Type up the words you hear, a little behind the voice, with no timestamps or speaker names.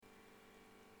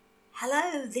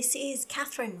Hello, this is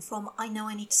Catherine from I Know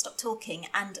I Need to Stop Talking,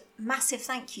 and massive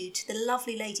thank you to the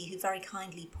lovely lady who very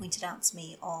kindly pointed out to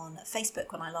me on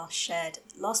Facebook when I last shared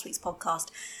last week's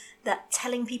podcast that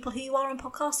telling people who you are on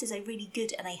podcast is a really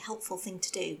good and a helpful thing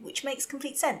to do, which makes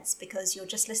complete sense because you're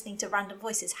just listening to random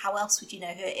voices. How else would you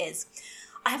know who it is?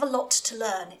 I have a lot to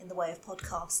learn in the way of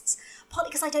podcasts,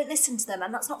 partly because I don't listen to them,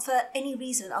 and that's not for any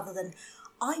reason other than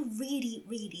I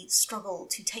really struggle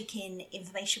to take in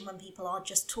information when people are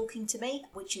just talking to me,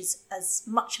 which is as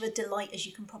much of a delight as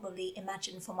you can probably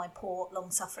imagine for my poor,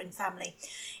 long-suffering family.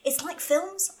 It's like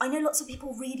films. I know lots of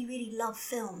people really love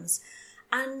films.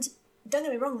 And don't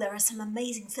get me wrong, there are some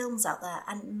amazing films out there.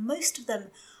 And most of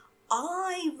them,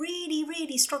 I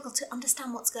really struggle to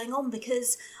understand what's going on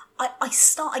because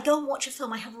I go and watch a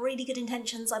film, I have really good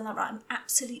intentions. I'm like, right, I'm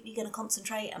absolutely going to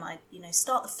concentrate. And I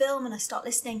start the film and I start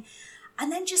listening. And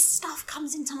then just stuff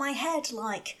comes into my head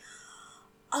like,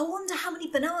 I wonder how many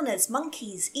bananas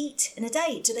monkeys eat in a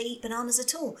day. Do they eat bananas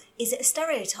at all? Is it a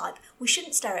stereotype? We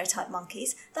shouldn't stereotype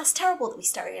monkeys. That's terrible that we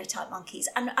stereotype monkeys.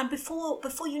 And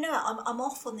before you know it, I'm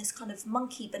off on this kind of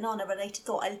monkey banana related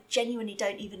thought. I genuinely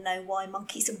don't even know why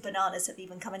monkeys and bananas have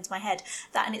even come into my head.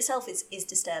 That in itself is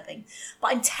disturbing.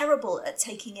 But I'm terrible at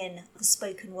taking in the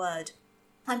spoken word.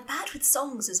 I'm bad with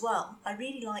songs as well. I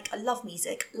love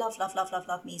music. Love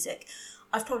music.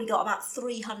 I've probably got about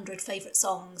 300 favourite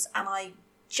songs and I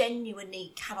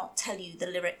genuinely cannot tell you the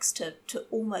lyrics to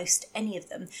almost any of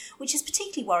them, which is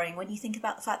particularly worrying when you think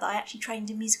about the fact that I actually trained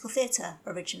in musical theatre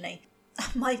originally.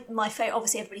 My favourite,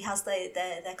 obviously everybody has their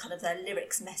kind of their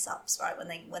lyrics mess ups, right,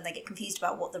 when they get confused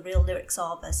about what the real lyrics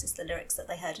are versus the lyrics that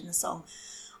they heard in the song.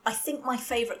 I think my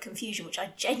favourite confusion, which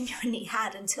I genuinely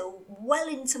had until well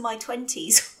into my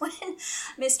 20s, when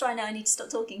Mr. I Know I Need to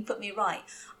Stop Talking put me right.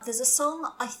 There's a song,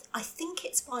 I think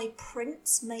it's by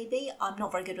Prince, maybe. I'm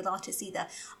not very good with artists either.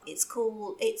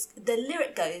 The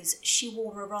lyric goes, she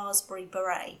wore a raspberry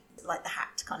beret, like the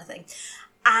hat kind of thing.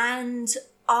 And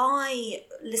I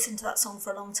listened to that song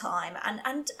for a long time and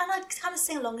I kind of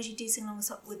sing along as you do sing along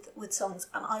with songs,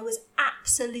 and I was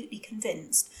absolutely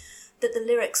convinced that the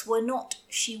lyrics were not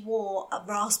she wore a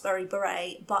raspberry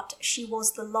beret, but she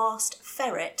was the last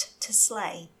ferret to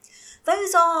slay.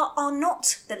 Those are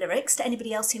not the lyrics to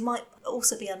anybody else who might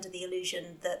also be under the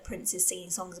illusion that Prince is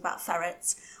singing songs about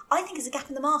ferrets. I think there's a gap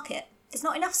in the market. There's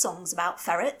not enough songs about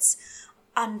ferrets,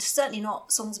 and certainly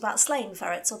not songs about slaying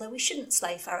ferrets, although we shouldn't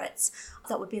slay ferrets.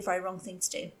 That would be a very wrong thing to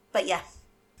do. But yeah.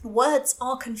 Words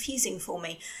are confusing for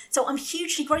me. So I'm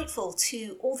hugely grateful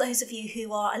to all those of you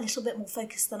who are a little bit more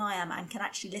focused than I am and can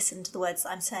actually listen to the words that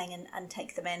I'm saying and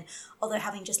take them in. Although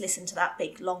having just listened to that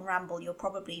big long ramble, you're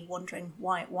probably wondering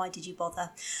why did you bother?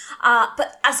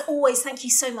 But as always, thank you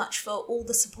so much for all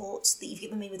the support that you've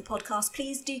given me with the podcast.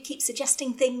 Please do keep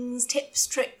suggesting things, tips,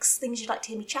 tricks, things you'd like to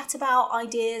hear me chat about,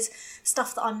 ideas,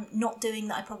 stuff that I'm not doing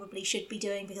that I probably should be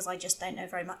doing because I just don't know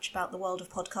very much about the world of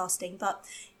podcasting. But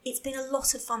it's been a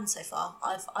lot of fun so far.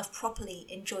 I've properly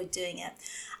enjoyed doing it.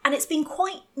 And it's been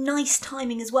quite nice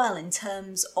timing as well in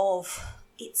terms of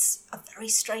it's a very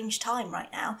strange time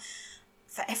right now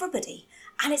for everybody.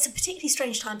 And it's a particularly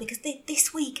strange time because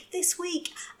this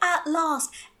week, at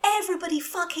last, everybody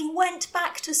fucking went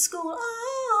back to school.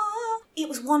 It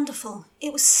was wonderful.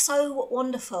 It was so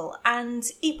wonderful. And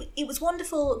it was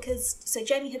wonderful because, so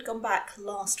Jamie had gone back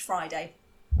last Friday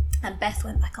and Beth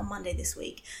went back on Monday this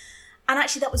week. And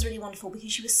actually that was really wonderful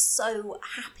because she was so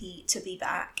happy to be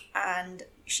back and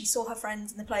she saw her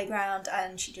friends in the playground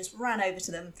and she just ran over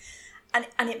to them.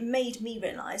 And it made me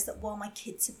realise that while my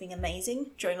kids have been amazing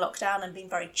during lockdown and been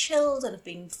very chilled and have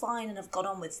been fine and have got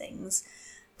on with things,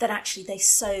 that actually they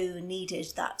so needed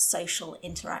that social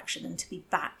interaction and to be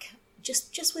back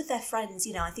just with their friends.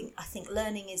 I think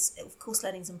learning is, of course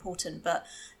learning is important, but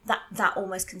that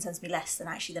almost concerns me less than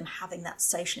actually them having that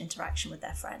social interaction with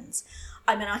their friends.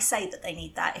 I mean, I say that they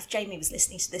need that. If Jamie was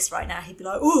listening to this right now, he'd be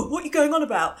like, oh, what are you going on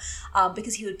about?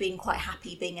 Because he would have been quite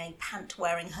happy being a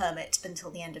pant-wearing hermit until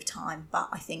the end of time. But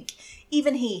I think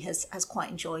even he has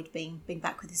quite enjoyed being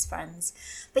back with his friends.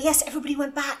 But yes, everybody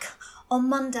went back on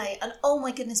Monday. And oh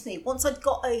my goodness me, once I'd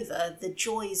got over the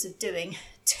joys of doing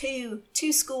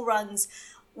two school runs,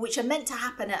 which are meant to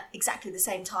happen at exactly the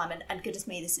same time, and goodness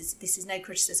me, this is no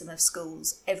criticism of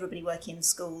schools, everybody working in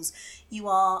schools. You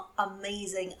are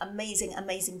amazing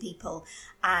people,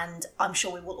 and I'm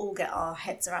sure we will all get our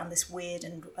heads around this weird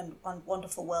and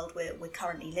wonderful world we're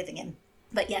currently living in.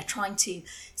 But yeah, trying to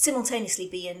simultaneously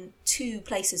be in two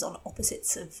places on opposite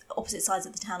sides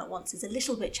of the town at once is a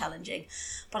little bit challenging,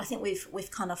 but I think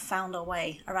we've kind of found our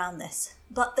way around this.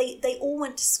 But they all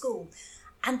went to school.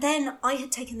 And then I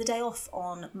had taken the day off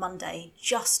on Monday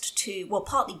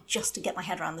partly just to get my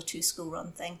head around the 2 school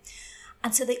run thing.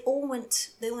 And so they all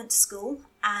went to school,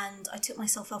 and I took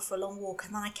myself off for a long walk,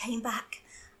 and then I came back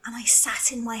and I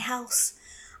sat in my house,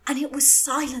 and it was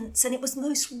silence, and it was the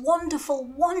most wonderful,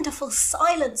 wonderful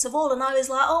silence of all. And I was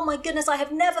like, oh my goodness, I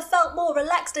have never felt more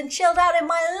relaxed and chilled out in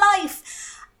my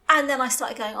life. And then I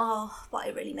started going, oh, but I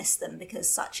really miss them, because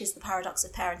such is the paradox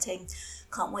of parenting.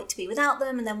 Can't wait to be without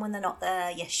them. And then when they're not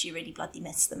there, yes, you really bloody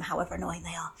miss them, however annoying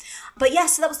they are. But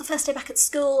yes, so that was the first day back at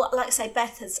school. Like I say,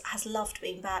 Beth has loved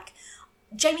being back.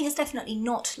 Jamie has definitely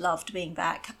not loved being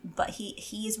back, but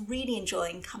he is really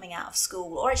enjoying coming out of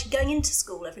school, or actually going into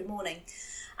school every morning.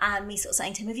 And me sort of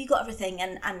saying to him, have you got everything?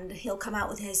 And he'll come out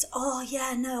with his, oh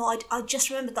yeah, no, I just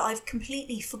remembered that I've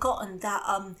completely forgotten that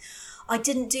I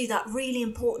didn't do that really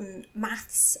important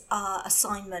maths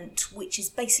assignment, which is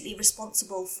basically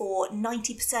responsible for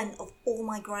 90% of all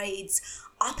my grades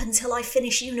up until I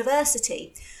finish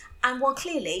university. And while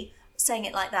clearly saying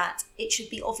it like that, it should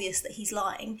be obvious that he's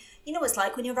lying. You know what it's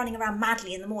like when you're running around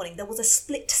madly in the morning. There was a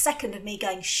split second of me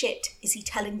going, shit, is he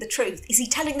telling the truth? Is he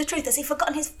telling the truth? Has he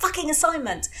forgotten his fucking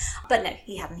assignment? But no,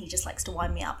 he hadn't. He just likes to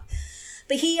wind me up.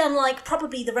 But he, unlike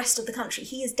probably the rest of the country,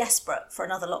 he is desperate for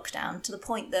another lockdown, to the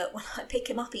point that when I pick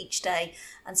him up each day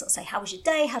and sort of say, how was your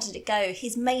day? How did it go?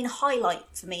 His main highlight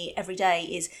for me every day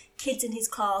is kids in his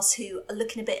class who are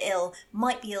looking a bit ill,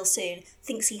 might be ill soon,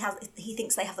 he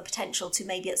thinks they have the potential to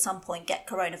maybe at some point get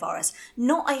coronavirus.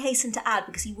 Not, I hasten to add,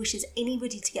 because he wishes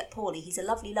anybody to get poorly. He's a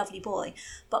lovely, lovely boy.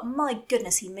 But my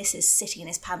goodness, he misses sitting in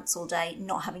his pants all day,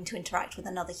 not having to interact with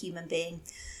another human being.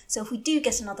 So if we do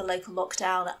get another local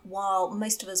lockdown, while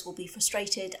most of us will be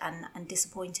frustrated and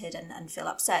disappointed and feel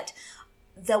upset,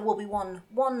 there will be one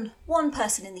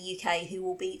person in the UK who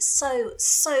will be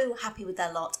so happy with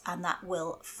their lot, and that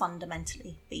will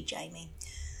fundamentally be Jamie.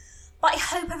 But I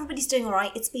hope everybody's doing all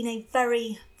right. It's been a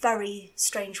very, very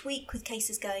strange week with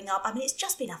cases going up. I mean, it's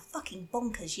just been a fucking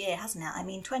bonkers year, hasn't it? I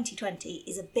mean, 2020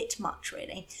 is a bit much,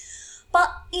 really. But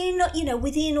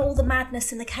within all the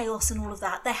madness and the chaos and all of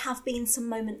that, there have been some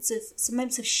moments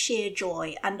of sheer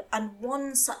joy, and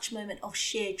one such moment of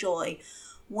sheer joy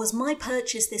was my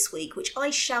purchase this week, which I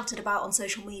shouted about on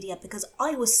social media because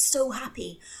I was so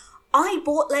happy. I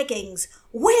bought leggings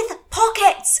with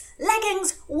pockets!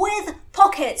 Leggings with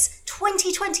pockets!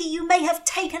 2020 you may have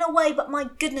taken away, but my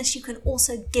goodness, you can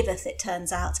also giveth, it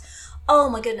turns out. Oh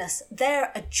my goodness,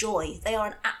 they're a joy. They are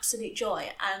an absolute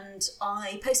joy. And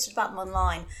I posted about them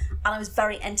online, and I was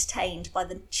very entertained by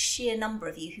the sheer number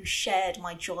of you who shared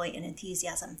my joy and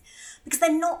enthusiasm. Because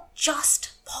they're not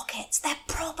just pockets, they're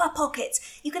proper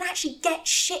pockets. You can actually get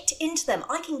shit into them.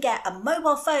 I can get a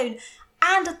mobile phone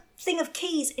and a thing of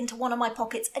keys into one of my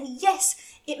pockets, and yes,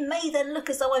 it may then look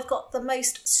as though I've got the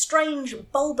most strange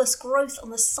bulbous growth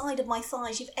on the side of my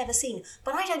thighs you've ever seen,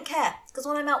 but I don't care, because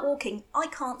when I'm out walking I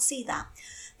can't see that.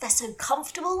 They're so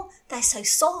comfortable, they're so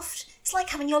soft, it's like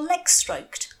having your legs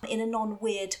stroked in a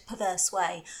non-weird perverse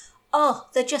way. Oh,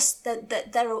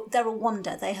 they're a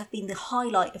wonder. They have been the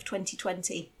highlight of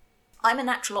 2020. I'm a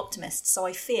natural optimist, so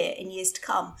I fear in years to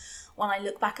come, when I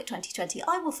look back at 2020,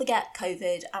 I will forget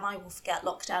COVID and I will forget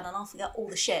lockdown and I'll forget all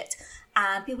the shit.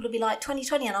 And people will be like,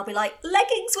 2020, and I'll be like,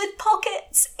 leggings with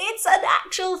pockets! It's an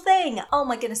actual thing! Oh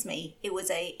my goodness me, it was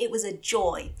a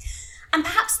joy. And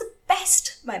perhaps the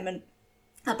best moment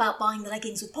about buying the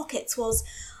leggings with pockets was,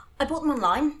 I bought them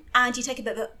online, and you take a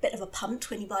bit of a punt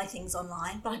when you buy things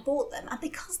online, but I bought them, and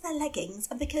because they're leggings,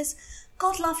 and because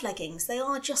God love leggings, they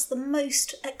are just the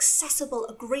most accessible,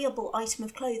 agreeable item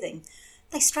of clothing.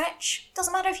 They stretch,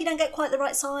 doesn't matter if you don't get quite the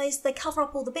right size, they cover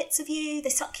up all the bits of you, they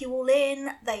suck you all in,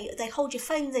 they hold your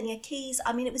phones and your keys.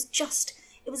 I mean, it was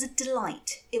a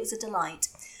delight. It was a delight.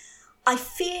 I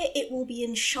fear it will be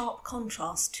in sharp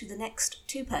contrast to the next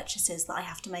 2 purchases that I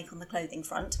have to make on the clothing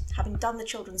front. Having done the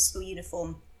children's school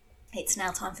uniform, it's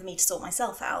now time for me to sort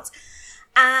myself out.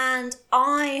 And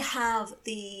I have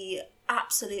the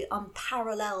absolute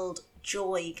unparalleled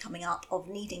joy coming up of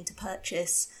needing to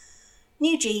purchase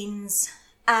new jeans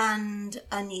and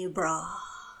a new bra.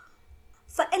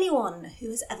 For anyone who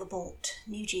has ever bought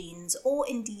new jeans or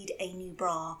indeed a new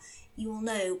bra, you will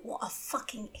know what a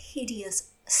fucking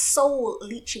hideous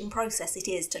soul-leeching process it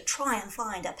is to try and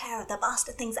find a pair of the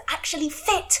bastard things that actually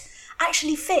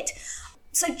fit.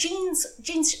 So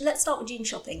jeans, let's start with jean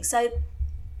shopping. So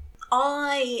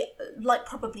I, like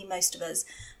probably most of us,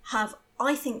 have,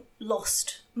 I think,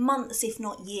 lost months, if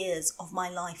not years, of my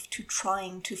life to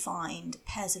trying to find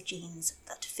pairs of jeans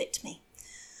that fit me.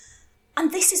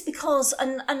 And this is because,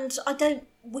 and I don't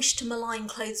wish to malign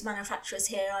clothes manufacturers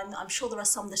here, I'm sure there are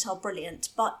some that are brilliant,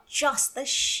 but just the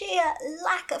sheer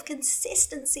lack of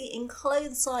consistency in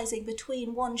clothes sizing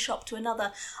between one shop to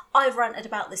another. I've ranted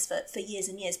about this for years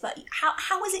and years, but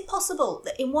how is it possible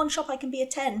that in one shop I can be a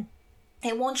 10?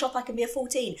 In one shop I can be a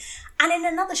 14, and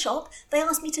in another shop they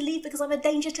ask me to leave because I'm a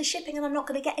danger to shipping and I'm not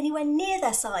going to get anywhere near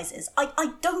their sizes.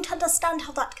 I don't understand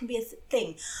how that can be a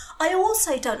thing. I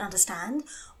also don't understand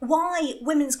why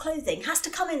women's clothing has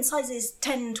to come in sizes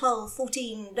 10, 12,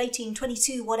 14, 18,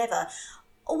 22, whatever.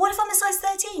 What if I'm a size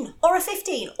 13 or a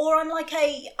 15 or I'm like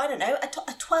a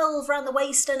 12 round the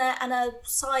waist and a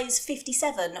size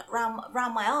 57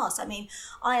 round my arse? I mean,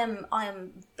 I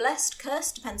am blessed,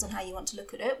 cursed, depends on how you want to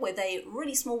look at it, with a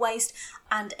really small waist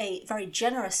and a very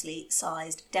generously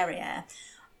sized derriere.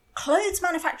 Clothes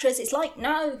manufacturers, it's like,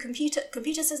 no, computer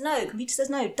says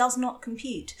no, does not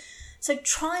compute. So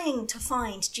trying to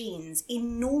find jeans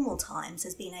in normal times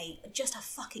has been just a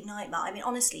fucking nightmare. I mean,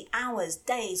 honestly, hours,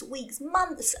 days, weeks,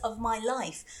 months of my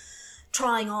life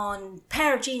trying on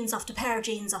pair of jeans after pair of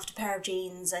jeans after pair of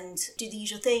jeans, and do the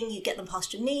usual thing. You get them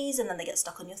past your knees and then they get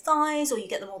stuck on your thighs, or you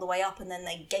get them all the way up and then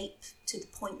they gape to the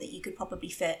point that you could probably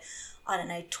fit,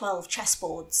 12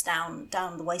 chessboards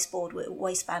down the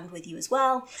waistband with you as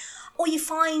well. Or you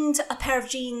find a pair of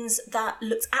jeans that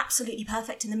looks absolutely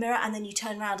perfect in the mirror, and then you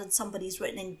turn around and somebody's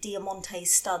written in Diamante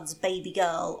studs "baby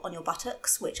girl" on your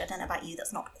buttocks, which I don't know about you,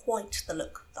 that's not quite the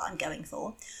look that I'm going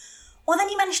for. Or then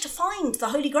you manage to find the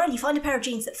holy grail. You find a pair of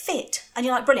jeans that fit and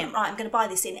you're like, brilliant, right, I'm going to buy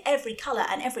this in every colour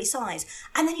and every size.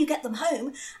 And then you get them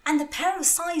home and the pair of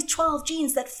size 12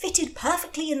 jeans that fitted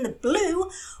perfectly in the blue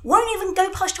won't even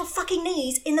go past your fucking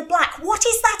knees in the black. What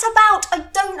is that about? I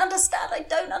don't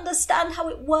understand how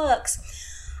it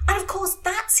works. And of course,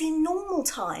 that's in normal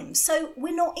times. So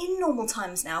we're not in normal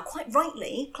times now. Quite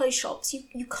rightly, clothes shops,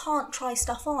 you can't try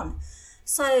stuff on.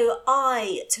 So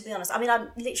to be honest, I mean, I'm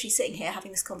literally sitting here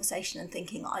having this conversation and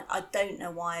thinking, I don't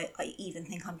know why I even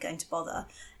think I'm going to bother.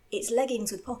 It's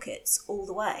leggings with pockets all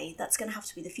the way. That's going to have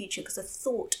to be the future, because the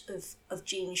thought of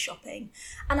jeans shopping.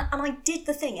 And I did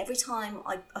the thing, every time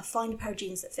I find a pair of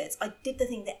jeans that fits, I did the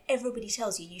thing that everybody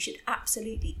tells you should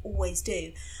absolutely always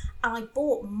do. And I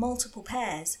bought multiple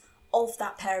pairs of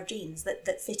that pair of jeans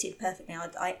that fitted perfectly.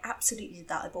 I absolutely did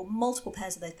that. I bought multiple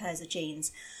pairs of those pairs of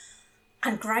jeans.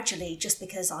 And gradually, just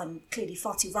because I'm clearly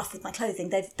far too rough with my clothing,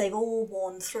 they've all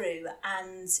worn through.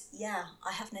 And yeah,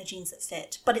 I have no jeans that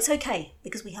fit. But it's okay,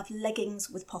 because we have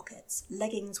leggings with pockets.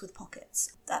 Leggings with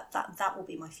pockets. That will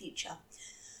be my future.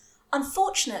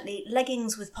 Unfortunately,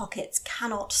 leggings with pockets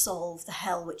cannot solve the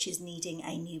hell which is needing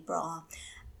a new bra.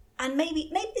 And maybe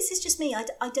this is just me,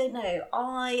 I don't know.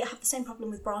 I have the same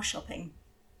problem with bra shopping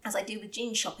as I do with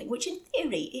jeans shopping, which in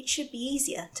theory, it should be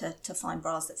easier to find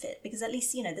bras that fit, because at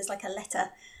least, there's like a letter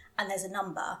and there's a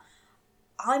number.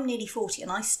 I'm nearly 40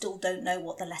 and I still don't know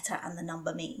what the letter and the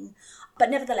number mean. But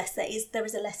nevertheless, there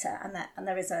is a letter and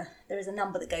there is a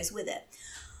number that goes with it.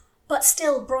 But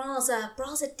still, bras are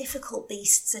difficult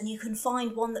beasts, and you can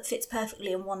find one that fits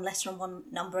perfectly and one letter and one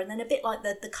number, and then a bit like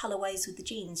the colourways with the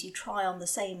jeans, you try on the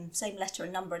same letter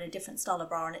and number in a different style of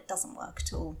bra and it doesn't work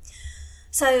at all.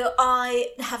 So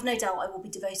I have no doubt I will be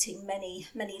devoting many,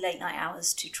 many late night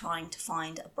hours to trying to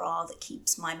find a bra that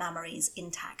keeps my mammaries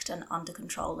intact and under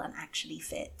control and actually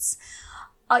fits.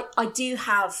 I do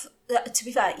have, to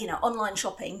be fair, online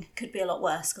shopping could be a lot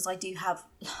worse, because I do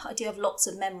have lots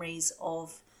of memories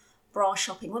of bra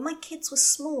shopping when my kids were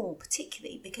small,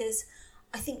 particularly because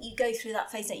I think you go through that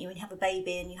phase, don't you, when you have a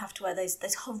baby and you have to wear those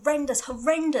horrendous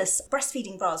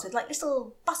breastfeeding bras with like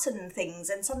little button things,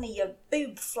 and suddenly your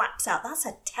boob flaps out. That's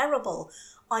a terrible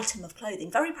item of clothing.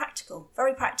 Very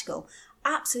practical,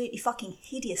 absolutely fucking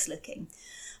hideous looking.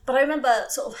 But I remember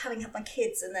sort of having had my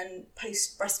kids and then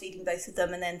post breastfeeding both of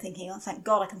them, and then thinking, oh, thank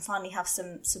God I can finally have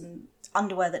some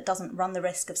underwear that doesn't run the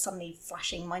risk of suddenly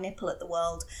flashing my nipple at the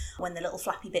world when the little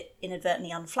flappy bit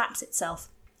inadvertently unflaps itself.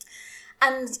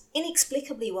 And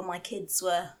inexplicably, when my kids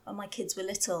were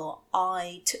little,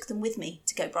 I took them with me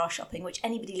to go bra shopping, which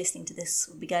anybody listening to this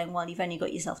would be going, well, you've only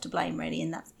got yourself to blame, really,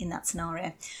 in that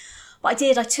scenario. But I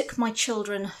did. I took my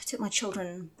children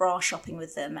bra shopping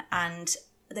with them, and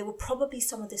they were probably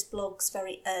some of this blog's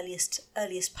very earliest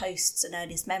posts and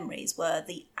earliest memories were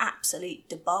the absolute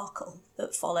debacle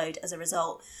that followed as a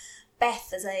result.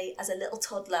 Beth, as a little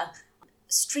toddler,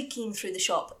 streaking through the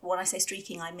shop. When I say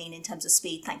streaking, I mean in terms of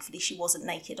speed. Thankfully, she wasn't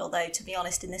naked, although, to be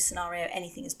honest, in this scenario,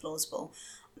 anything is plausible.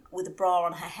 With a bra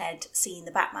on her head, singing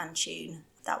the Batman tune.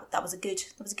 That was a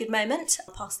good moment.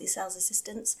 Past the sales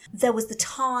assistants. There was the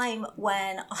time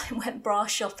when I went bra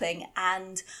shopping,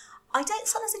 and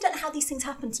sometimes I don't know how these things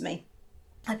happen to me.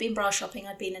 I'd been bra shopping,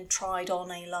 I'd been and tried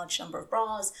on a large number of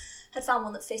bras, had found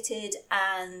one that fitted,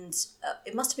 and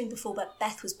it must have been before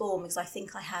Beth was born, because I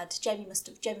think Jamie was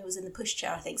in the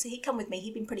pushchair, I think, so he'd come with me.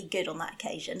 He'd been pretty good on that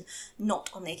occasion, not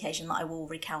on the occasion that I will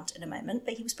recount in a moment,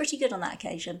 but he was pretty good on that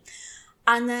occasion.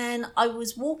 And then I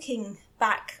was walking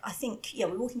back, we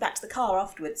were walking back to the car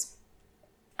afterwards,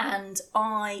 and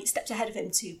I stepped ahead of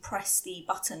him to press the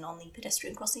button on the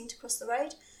pedestrian crossing to cross the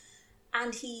road.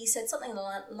 And he said something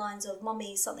along the lines of,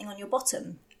 "Mummy, something on your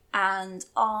bottom." And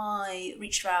I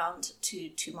reached around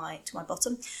to my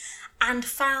bottom and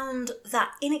found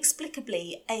that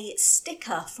inexplicably a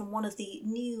sticker from one of the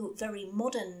new, very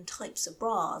modern types of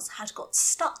bras had got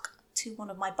stuck to one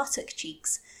of my buttock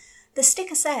cheeks. The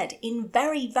sticker said, in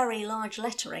very, very large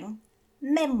lettering,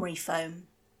 "Memory foam."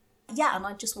 Yeah, and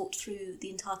I just walked through the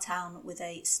entire town with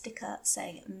a sticker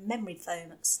saying "memory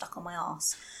foam" stuck on my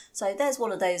arse. So there's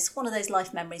one of those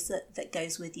life memories that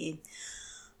goes with you.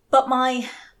 But my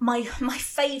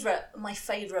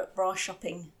favourite bra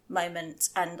shopping moment,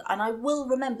 and I will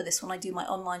remember this when I do my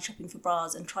online shopping for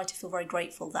bras and try to feel very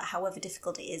grateful that however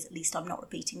difficult it is, at least I'm not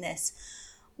repeating this,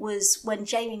 was when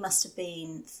Jamie must have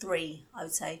been 3, I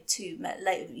would say,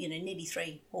 nearly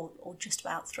 3 or just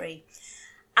about 3.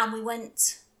 And we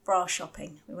went bra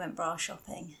shopping,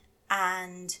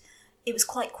 and it was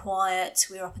quite quiet.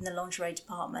 We were up in the lingerie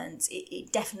department.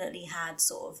 It definitely had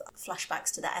sort of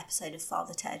flashbacks to that episode of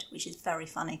Father Ted, which is very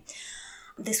funny.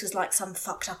 This was like some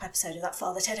fucked up episode of that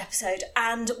Father Ted episode,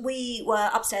 and we were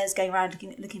upstairs going around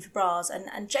looking for bras,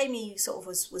 and Jamie sort of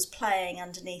was playing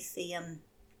underneath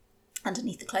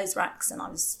the clothes racks, and I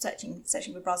was searching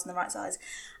for bras in the right size,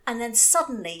 and then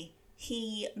suddenly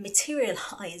he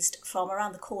materialised from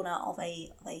around the corner of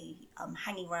a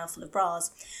hanging rail full of bras,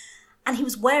 and he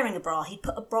was wearing a bra. He'd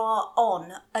put a bra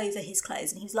on over his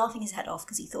clothes, and he was laughing his head off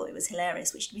because he thought it was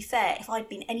hilarious, which, to be fair, if I'd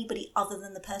been anybody other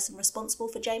than the person responsible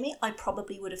for Jamie, I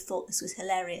probably would have thought this was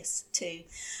hilarious too.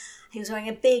 He was wearing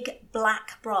a big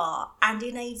black bra, and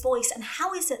in a voice, and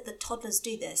how is it that toddlers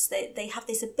do this? They have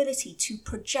this ability to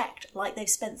project like they've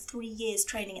spent 3 years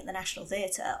training at the National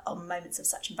Theatre on moments of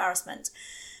such embarrassment.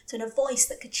 So in a voice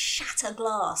that could shatter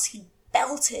glass, he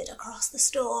belted across the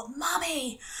store,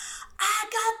 "Mummy, I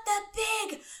got the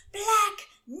big black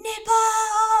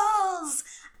nipples!"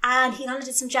 And he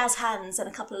landed some jazz hands and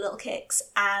a couple of little kicks,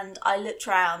 and I looked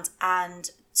round, and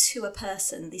to a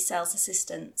person, the sales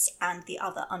assistants and the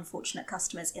other unfortunate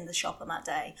customers in the shop on that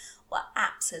day were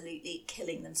absolutely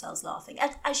killing themselves laughing,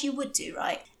 as you would do,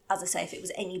 right? As I say, if it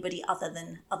was anybody other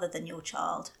than your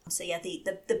child. So yeah,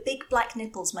 the big black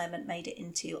nipples moment made it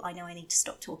into I Know I Need to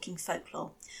Stop Talking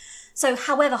folklore. So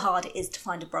however hard it is to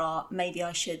find a bra, maybe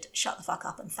I should shut the fuck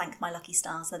up and thank my lucky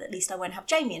stars that at least I won't have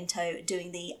Jamie in tow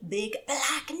doing the big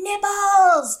black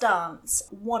nipples dance.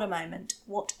 What a moment.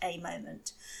 What a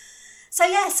moment. So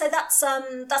yeah, that's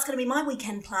going to be my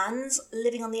weekend plans,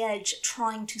 living on the edge,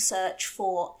 trying to search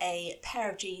for a pair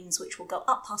of jeans which will go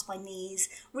up past my knees,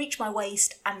 reach my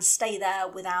waist and stay there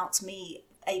without me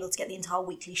able to get the entire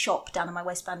weekly shop down in my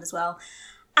waistband as well,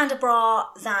 and a bra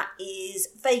that is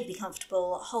vaguely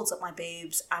comfortable, holds up my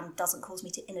boobs and doesn't cause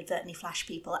me to inadvertently flash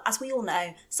people. As we all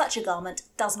know, such a garment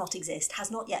does not exist,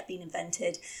 has not yet been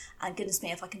invented, and goodness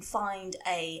me, if I can find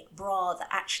a bra that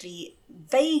actually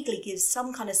vaguely gives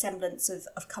some kind of semblance of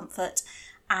comfort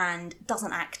and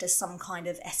doesn't act as some kind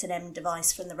of S&M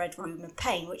device from the Red Room of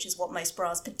Pain, which is what most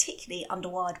bras, particularly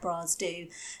underwired bras, do,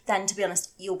 then to be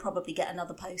honest, you'll probably get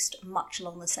another post much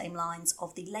along the same lines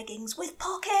of the leggings with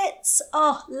pockets.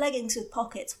 Oh, leggings with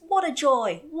pockets. What a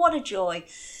joy. What a joy.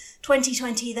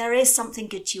 2020, there is something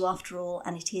good to you after all,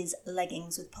 and it is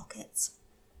leggings with pockets.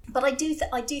 But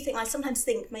I sometimes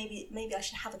think maybe I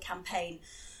should have a campaign.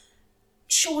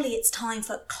 Surely it's time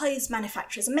for clothes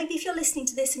manufacturers, and maybe if you're listening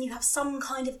to this and you have some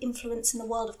kind of influence in the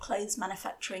world of clothes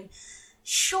manufacturing,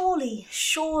 surely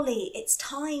it's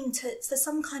time for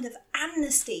some kind of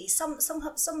amnesty, some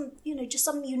just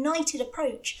some united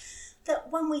approach, that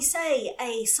when we say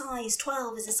a size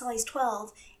 12 is a size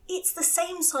 12, it's the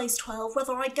same size 12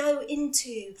 whether I go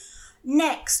into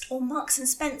Next or Marks and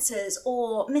Spencer's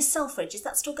or Miss Selfridge. Is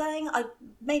that still going?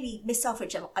 Maybe Miss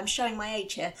Selfridge, I'm showing my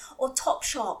age here, or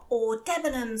Topshop or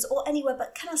Debenhams or anywhere,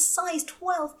 but can a size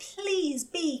 12 please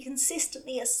be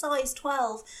consistently a size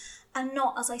 12 and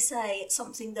not, as I say,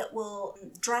 something that will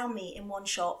drown me in one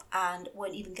shop and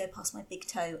won't even go past my big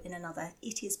toe in another.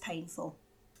 It is painful.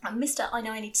 And Mr. I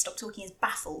Know I Need to Stop Talking is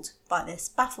baffled by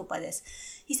this.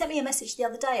 He sent me a message the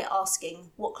other day asking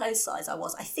what clothes size I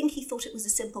was. I think he thought it was a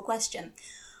simple question.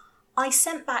 I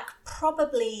sent back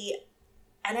probably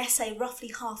an essay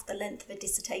roughly half the length of a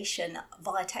dissertation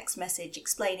via text message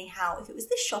explaining how if it was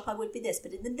this shop I would be this,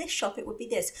 but in this shop it would be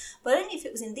this, but only if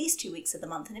it was in these 2 weeks of the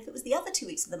month, and if it was the other 2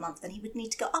 weeks of the month then he would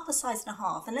need to go up a size and a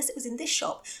half, unless it was in this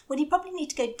shop when he'd probably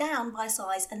need to go down by a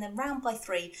size and then round by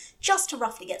 3 just to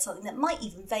roughly get something that might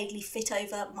even vaguely fit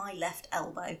over my left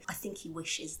elbow. I think he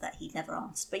wishes that he'd never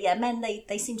asked. But yeah, men,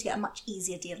 they seem to get a much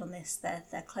easier deal on this.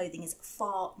 Their clothing is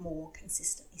far more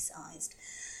consistently sized.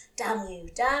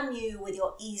 Damn you with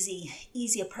your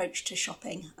easy approach to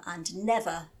shopping and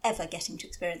never, ever getting to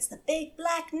experience the big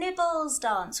black nibbles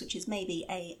dance, which is maybe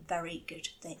a very good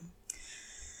thing.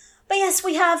 But yes,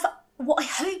 we have what I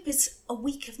hope is a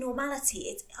week of normality.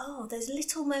 It's, those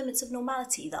little moments of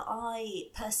normality that I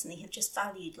personally have just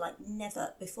valued like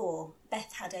never before.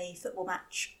 Beth had a football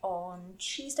match on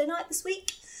Tuesday night this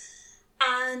week,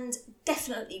 and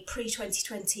definitely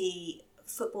pre-2020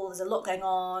 football, there's a lot going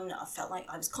on. I felt like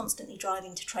I was constantly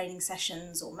driving to training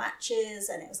sessions or matches,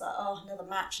 and it was like, another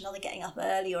match, another getting up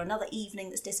early, or another evening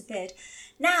that's disappeared.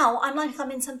 Now I'm like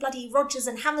I'm in some bloody Rodgers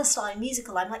and Hammerstein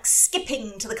musical. I'm like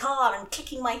skipping to the car and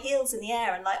kicking my heels in the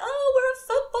air and like, we're at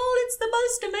football, it's the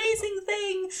most amazing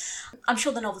thing. I'm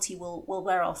sure the novelty will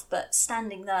wear off, but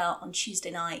standing there on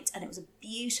Tuesday night, and it was a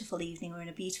beautiful evening, we were in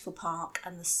a beautiful park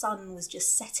and the sun was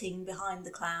just setting behind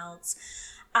the clouds,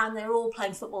 and they're all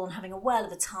playing football and having a whale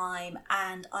of a time.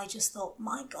 And I just thought,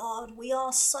 my God, we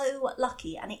are so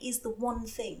lucky. And it is the one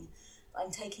thing that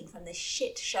I'm taking from this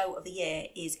shit show of the year,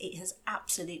 is it has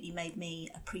absolutely made me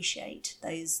appreciate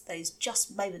those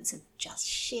just moments of just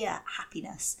sheer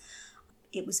happiness.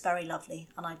 It was very lovely,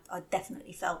 and I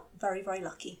definitely felt very, very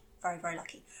lucky. Very, very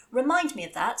lucky. Remind me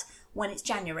of that when it's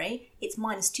January, it's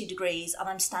 -2 degrees, and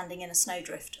I'm standing in a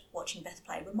snowdrift watching Beth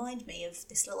play. Remind me of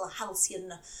this little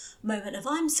halcyon moment of,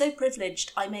 I'm so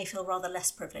privileged. I may feel rather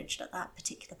less privileged at that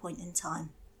particular point in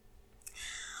time.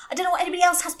 I don't know what anybody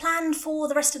else has planned for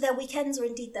the rest of their weekends, or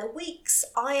indeed their weeks.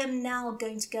 I am now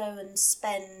going to go and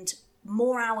spend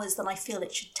more hours than I feel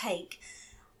it should take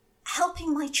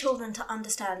helping my children to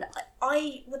understand.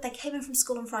 They came in from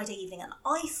school on Friday evening, and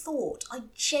I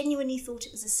genuinely thought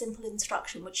it was a simple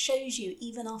instruction, which shows you,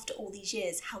 even after all these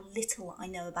years, how little I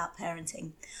know about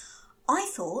parenting. I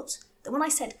thought that when I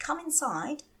said, come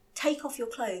inside, take off your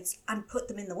clothes and put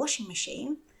them in the washing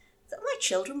machine, that my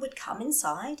children would come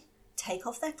inside, take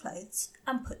off their clothes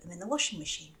and put them in the washing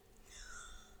machine.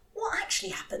 What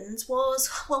actually happened was,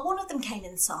 one of them came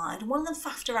inside and one of them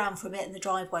faffed around for a bit in the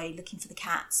driveway looking for the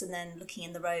cats, and then looking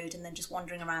in the road, and then just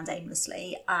wandering around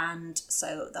aimlessly, and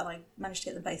so that I managed to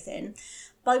get them both in,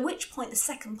 by which point the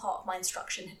second part of my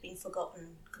instruction had been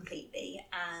forgotten completely.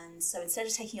 And so instead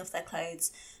of taking off their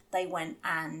clothes, they went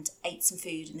and ate some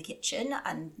food in the kitchen,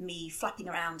 and me flapping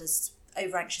around as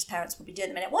over-anxious parents will be doing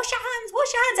in a minute. Wash your hands.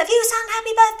 Have you sung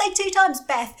happy birthday 2 times,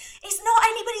 Beth? It's not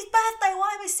anybody's birthday.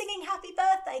 Why are we singing happy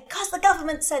birthday? Because the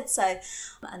government said so.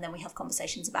 And then we have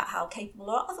conversations about how capable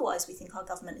or otherwise we think our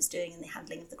government is doing in the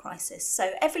handling of the crisis.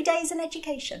 So every day is an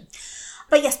education.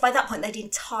 But yes, by that point they'd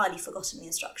entirely forgotten the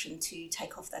instruction to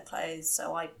take off their clothes.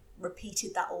 So I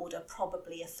repeated that order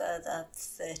probably a further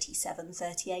 37,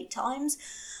 38 times.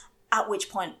 At which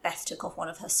point Beth took off one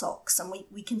of her socks, and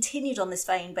we continued on this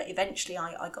vein, but eventually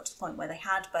I got to the point where they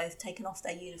had both taken off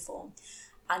their uniform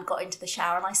and got into the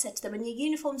shower, and I said to them, and your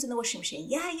uniform's in the washing machine?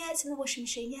 Yeah, it's in the washing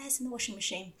machine. Yeah, it's in the washing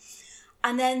machine.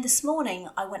 And then this morning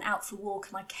I went out for a walk,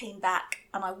 and I came back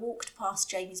and I walked past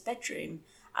Jamie's bedroom,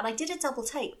 and I did a double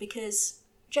take because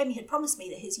Jamie had promised me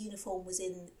that his uniform was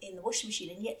in the washing machine,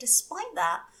 and yet despite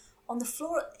that, on the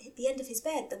floor at the end of his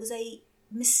bed there was a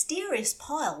mysterious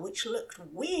pile which looked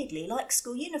weirdly like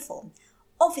school uniform.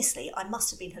 Obviously, I must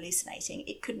have been hallucinating.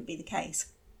 It couldn't be the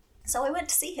case. So I went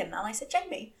to see him and I said,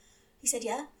 Jamie. He said,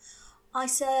 yeah. I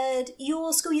said,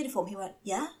 your school uniform? He went,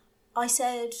 yeah. I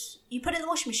said, you put it in the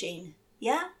washing machine?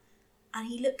 Yeah. And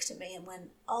he looked at me and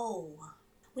went, oh.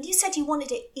 When you said you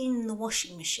wanted it in the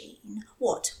washing machine,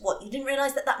 what? You didn't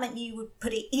realise that meant you would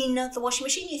put it in the washing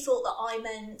machine? You thought that I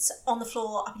meant on the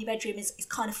floor up in your bedroom is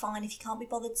kind of fine if you can't be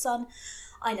bothered, son?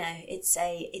 I know,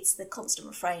 it's the constant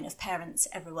refrain of parents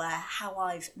everywhere, how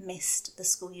I've missed the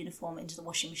school uniform into the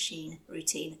washing machine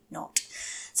routine, not.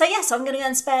 So yes, I'm going to go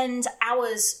and spend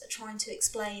hours trying to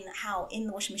explain how in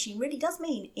the washing machine really does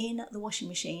mean in the washing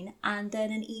machine, and then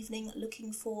an evening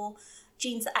looking for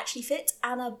jeans that actually fit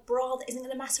and a bra that isn't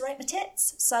going to macerate my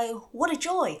tits. So what a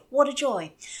joy.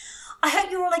 I hope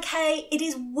you're all okay. It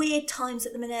is weird times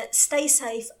at the minute. Stay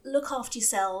safe, look after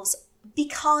yourselves, be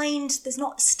kind. There's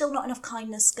still not enough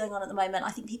kindness going on at the moment. I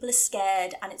think people are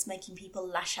scared and it's making people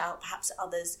lash out perhaps at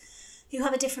others who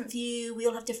have a different view. We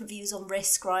all have different views on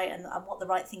risk, right, and what the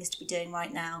right thing is to be doing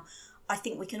right now. I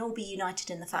think we can all be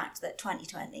united in the fact that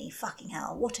 2020, fucking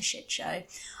hell, what a shit show.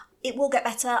 It will get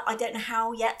better. I don't know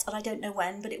how yet, and I don't know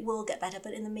when, but it will get better.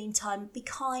 But in the meantime, be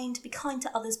kind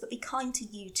to others, but be kind to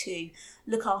you too.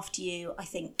 Look after you. I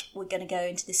think we're going to go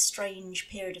into this strange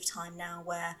period of time now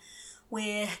where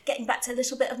we're getting back to a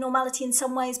little bit of normality in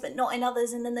some ways, but not in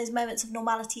others. And then those moments of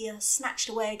normality are snatched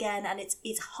away again, and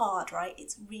it's hard, right?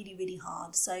 It's really, really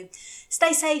hard. So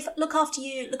stay safe, look after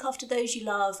you, look after those you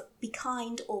love, be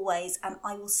kind always, and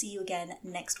I will see you again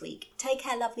next week. Take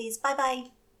care, lovelies.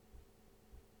 Bye-bye.